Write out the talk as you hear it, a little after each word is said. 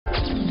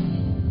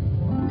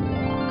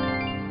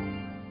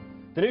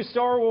The new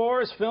Star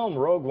Wars film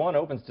Rogue One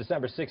opens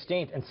December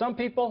 16th, and some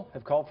people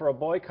have called for a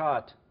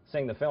boycott,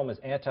 saying the film is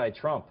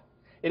anti-Trump.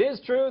 It is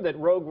true that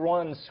Rogue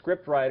One's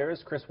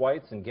scriptwriters, Chris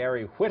Weitz and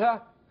Gary Whitta,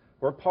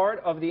 were part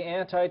of the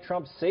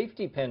anti-Trump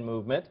safety pin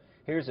movement.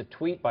 Here's a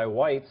tweet by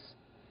Weitz,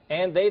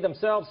 and they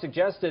themselves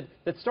suggested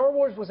that Star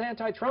Wars was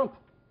anti-Trump.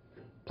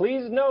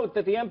 Please note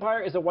that the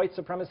Empire is a white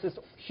supremacist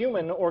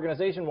human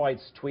organization,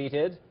 Weitz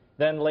tweeted,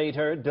 then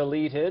later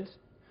deleted.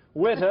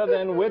 Whitta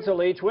then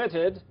wittily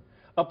twitted,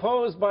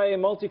 opposed by a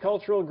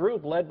multicultural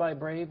group led by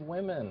brave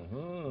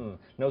women.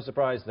 No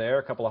surprise there.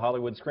 A couple of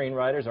Hollywood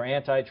screenwriters are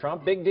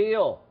anti-Trump. Big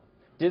deal.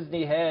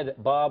 Disney head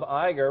Bob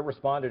Iger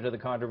responded to the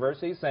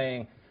controversy,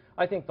 saying,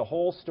 "I think the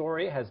whole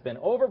story has been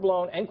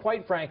overblown, and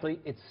quite frankly,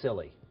 it's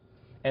silly."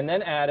 And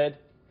then added,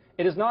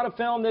 "It is not a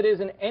film that is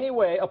in any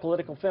way a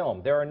political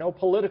film. There are no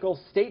political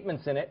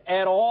statements in it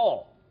at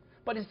all."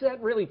 But is that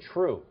really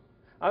true?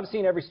 I've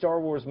seen every Star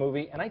Wars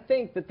movie, and I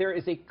think that there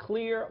is a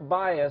clear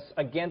bias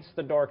against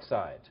the dark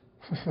side.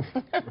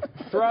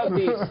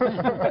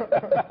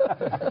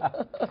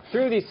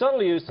 Through the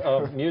subtle use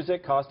of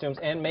music, costumes,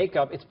 and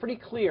makeup, it's pretty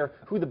clear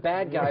who the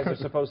bad guys are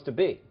supposed to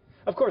be.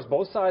 Of course,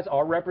 both sides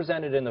are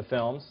represented in the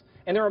films,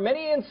 and there are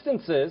many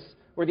instances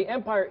where the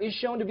Empire is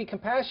shown to be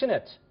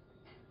compassionate.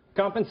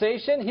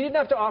 Compensation? He didn't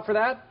have to offer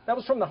that. That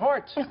was from the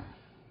heart.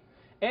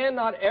 And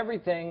not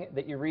everything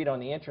that you read on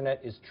the internet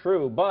is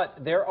true,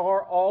 but there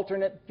are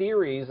alternate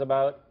theories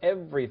about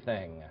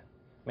everything.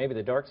 Maybe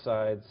the dark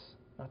side's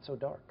not so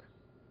dark.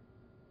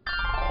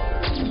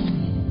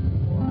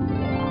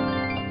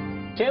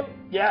 Tim?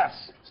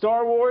 Yes.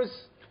 Star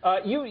Wars,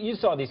 you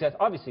saw these guys.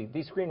 Obviously,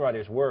 these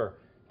screenwriters were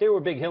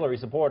big Hillary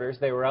supporters.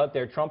 They were out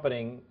there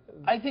trumpeting.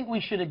 I think we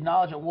should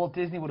acknowledge that Walt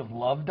Disney would have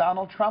loved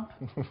Donald Trump.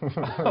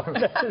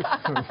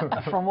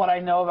 From what I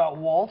know about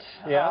Walt.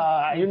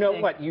 Yeah? You know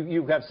what?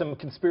 You have some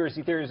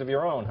conspiracy theories of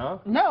your own, huh?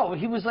 No,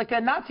 he was like a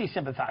Nazi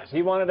sympathizer.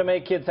 He wanted to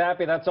make kids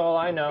happy, that's all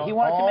I know. He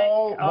wanted to make...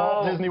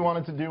 Walt Disney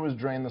wanted to do was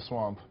drain the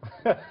swamp.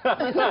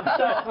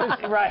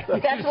 Right.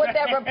 That's what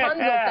that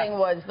Rapunzel thing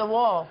was, the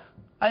wall.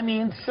 I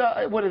mean,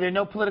 so, what are there,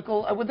 no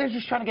political... well, they're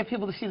just trying to get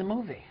people to see the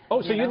movie.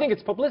 Oh, so you think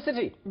it's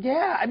publicity?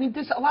 Yeah, I mean,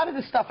 a lot of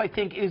this stuff, I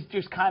think, is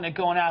just kind of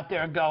going out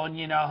there and going,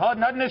 you know, oh,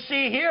 nothing to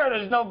see here.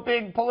 There's no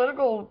big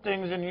political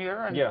things in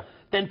here. And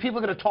then people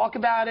are going to talk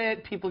about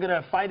it. People are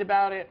going to fight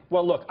about it.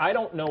 Well, look, I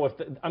don't know if...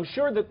 I'm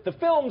sure that the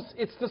films,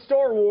 it's the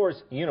Star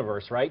Wars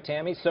universe, right,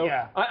 Tammy? So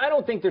I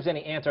don't think there's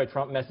any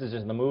anti-Trump messages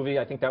in the movie.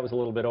 I think that was a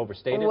little bit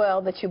overstated.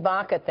 Well, the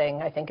Chewbacca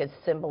thing, I think, is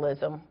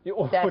symbolism.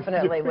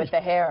 Definitely, with the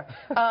hair.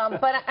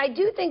 But I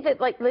do think that,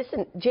 like,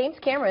 listen, James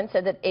Cameron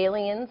said that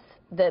Aliens...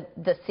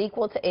 The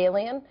sequel to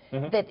Alien,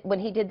 that when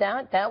he did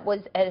that,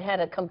 it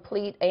had a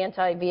complete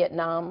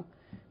anti-Vietnam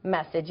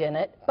message in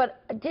it.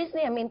 But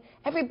Disney, I mean,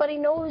 everybody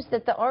knows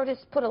that the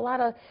artists put a lot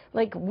of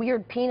like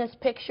weird penis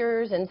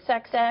pictures and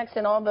sex acts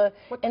and all the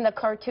in the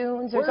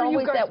cartoons. There's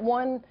always that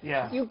one.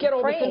 Yeah. You get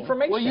all this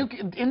information.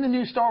 Well, in the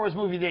new Star Wars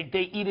movie,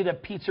 they eat at a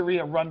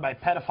pizzeria run by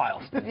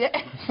pedophiles. Yeah.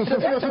 So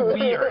that's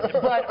weird.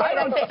 But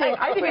I think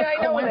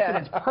it's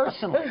coincidence.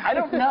 Personally, I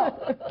don't know.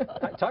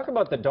 Talk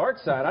about the dark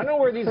side. I don't know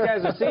where these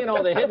guys are seeing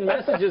all the hidden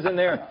messages in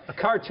their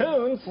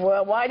cartoons.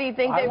 Well, why do you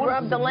think they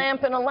rubbed the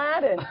lamp in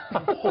Aladdin?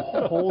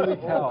 Holy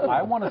cow.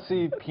 I want to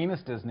see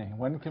Penis Disney.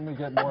 When can we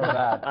get more of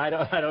that? I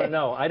don't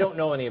know. I don't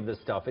know any of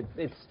this stuff.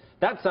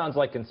 That sounds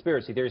like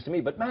conspiracy theories to me.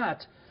 But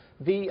Matt,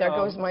 there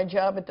goes my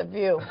job at The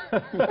View.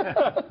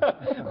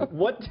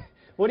 What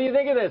do you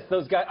think of this?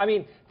 Those guys. I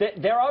mean,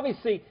 they're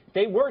obviously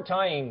they were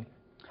tying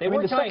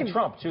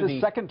Trump to the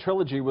second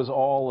trilogy was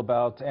all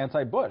about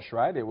anti-Bush,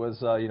 right? It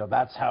was you know,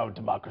 that's how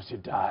democracy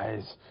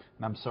dies.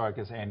 And I'm sorry,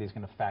 because Andy's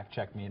going to fact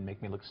check me and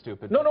make me look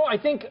stupid. No, I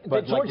think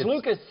that George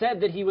Lucas said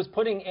that he was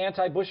putting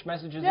anti-Bush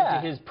messages into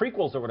his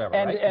prequels or whatever,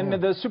 right? And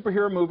the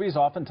superhero movies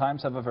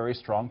oftentimes have a very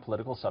strong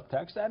political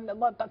subtext, and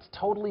that's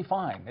totally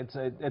fine.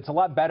 It's a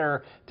lot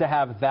better to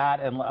have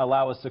that and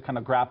allow us to kind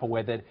of grapple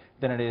with it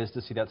than it is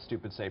to see that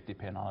stupid safety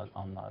pin on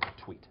a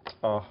tweet.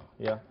 Oh,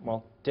 yeah.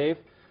 Well, Dave,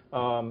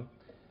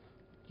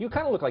 you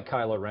kind of look like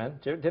Kylo Ren.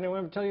 Did anyone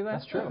ever tell you that?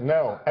 That's true.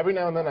 No. Every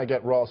now and then I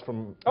get Ross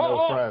from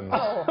No Friends.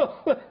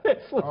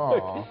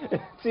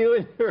 It's you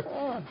and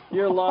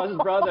your lost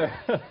brother.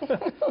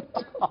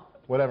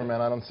 Whatever, man.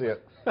 I don't see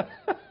it.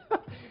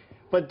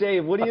 But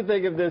Dave, what do you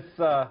think of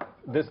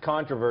this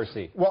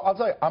controversy? Well, I'll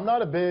tell you, I'm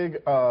not a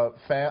big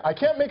fan. I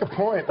can't make a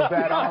point with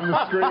that on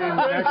the screen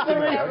next to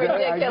me.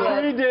 I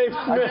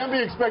can't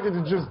be expected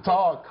to just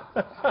talk.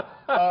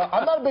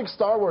 I'm not a big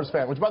Star Wars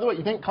fan, which, by the way,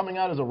 you think coming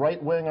out as a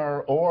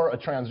right-winger or a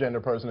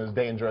transgender person is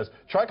dangerous.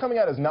 Try coming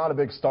out as not a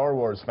big Star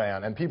Wars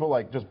fan, and people,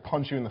 like, just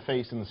punch you in the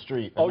face in the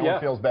street, and no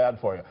one feels bad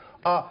for you.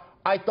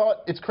 I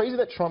thought it's crazy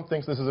that Trump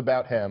thinks this is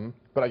about him,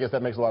 but I guess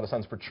that makes a lot of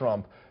sense for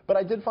Trump. But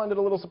I did find it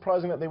a little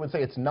surprising that they would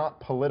say it's not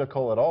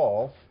political at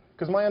all,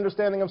 Because my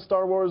understanding of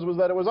Star Wars was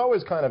that it was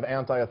always kind of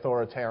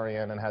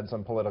anti-authoritarian and had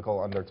some political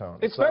undertones.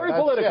 It's very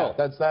political.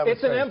 Yeah,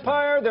 it's an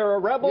empire. There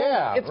are rebels.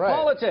 Yeah, it's right.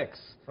 politics.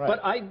 Right.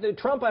 But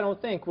Trump, I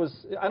don't think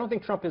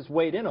Trump has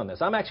weighed in on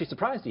this. I'm actually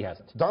surprised he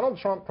hasn't. Donald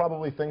Trump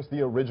probably thinks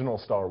the original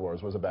Star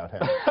Wars was about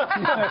him.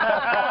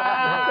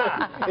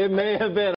 It may have been.